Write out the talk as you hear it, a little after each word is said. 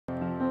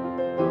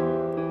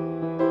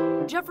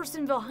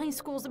Jeffersonville High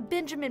School's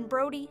Benjamin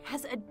Broady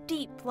has a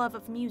deep love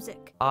of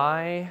music.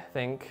 I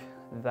think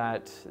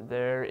that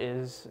there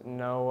is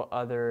no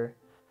other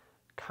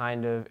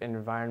kind of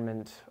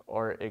environment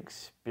or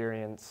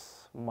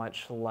experience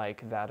much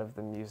like that of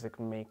the music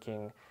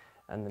making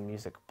and the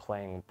music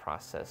playing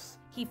process.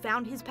 He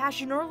found his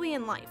passion early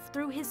in life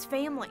through his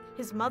family.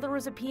 His mother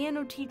is a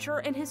piano teacher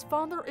and his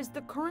father is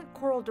the current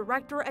choral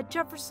director at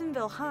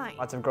Jeffersonville High.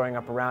 Lots of growing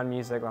up around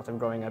music, lots of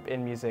growing up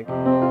in music.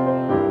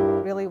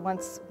 Really,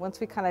 once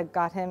we kind of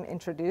got him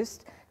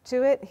introduced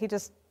to it, he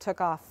just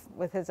took off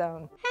with his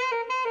own.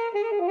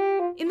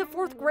 In the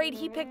 4th grade,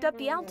 he picked up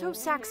the alto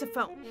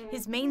saxophone,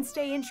 his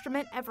mainstay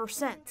instrument ever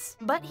since.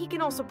 But he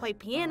can also play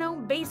piano,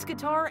 bass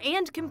guitar,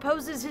 and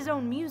composes his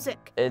own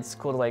music. It's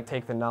cool to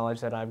take the knowledge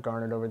that I've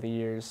garnered over the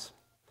years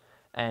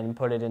and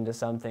put it into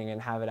something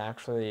and have it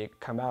actually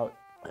come out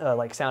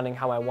sounding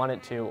how I want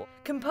it to.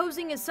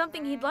 Composing is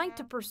something he'd like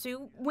to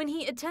pursue when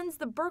he attends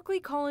the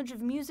Berklee College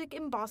of Music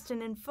in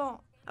Boston in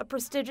fall, a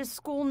prestigious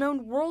school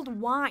known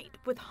worldwide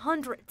with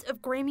hundreds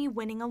of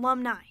Grammy-winning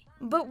alumni.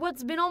 But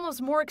what's been almost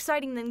more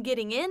exciting than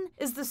getting in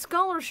is the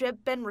scholarship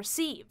Ben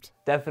received.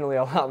 Definitely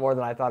a lot more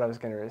than I thought I was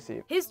going to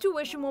receive. His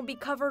tuition will be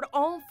covered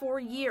all 4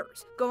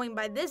 years. Going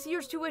by this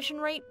year's tuition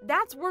rate,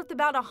 that's worth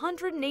about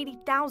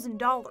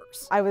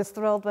 $180,000. I was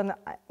thrilled when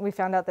we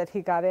found out that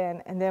he got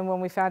in, and then when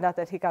we found out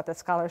that he got the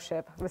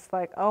scholarship, it was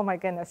like, oh my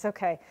goodness,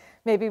 okay,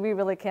 maybe we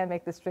really can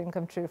make this dream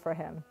come true for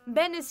him.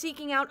 Ben is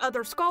seeking out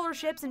other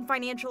scholarships and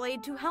financial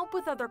aid to help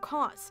with other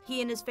causes.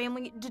 He and his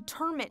family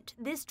determined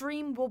this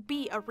dream will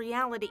be a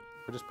reality.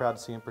 We're just proud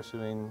to see him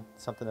pursuing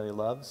something that he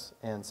loves,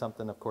 and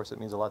something, of course, that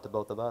means a lot to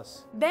both of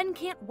us. Ben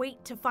can't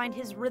wait to find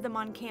his rhythm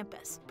on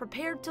campus,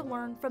 prepared to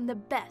learn from the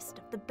best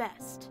of the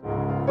best.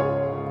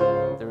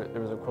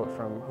 There was a quote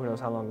from who knows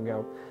how long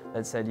ago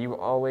that said, "You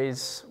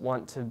always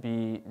want to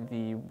be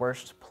the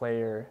worst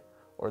player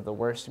or the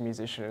worst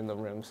musician in the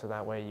room, so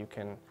that way you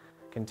can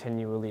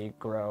continually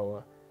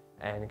grow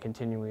and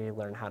continually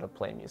learn how to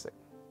play music."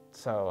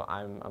 So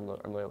I'm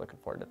really looking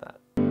forward to that.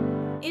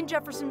 In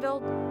Jeffersonville,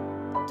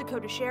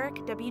 Dakota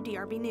Sherrick,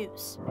 WDRB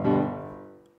News.